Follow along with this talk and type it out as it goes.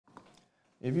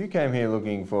If you came here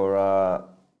looking for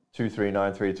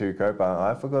 23932 COPA,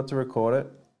 I forgot to record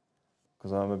it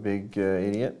because I'm a big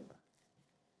idiot.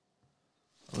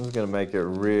 I'm just going to make it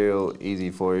real easy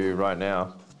for you right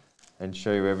now and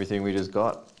show you everything we just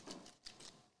got.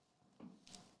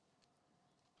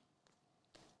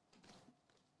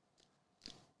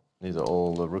 These are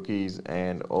all the rookies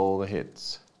and all the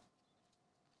hits.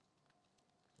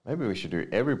 Maybe we should do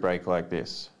every break like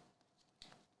this.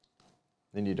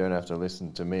 Then you don't have to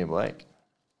listen to me and Blake.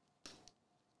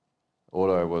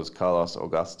 Auto was Carlos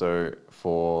Augusto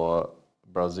for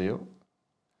Brazil.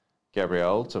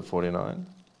 Gabriel to 49.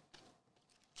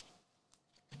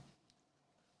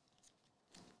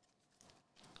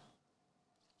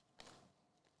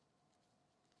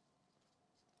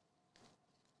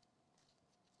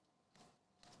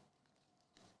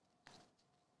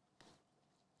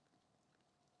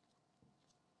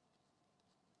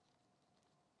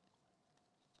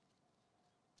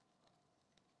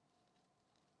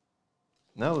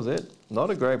 That was it. Not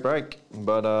a great break,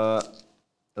 but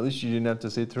at least you didn't have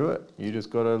to sit through it. You just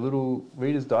got a little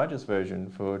Reader's Digest version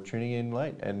for tuning in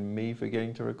late and me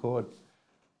forgetting to record.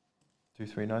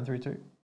 23932.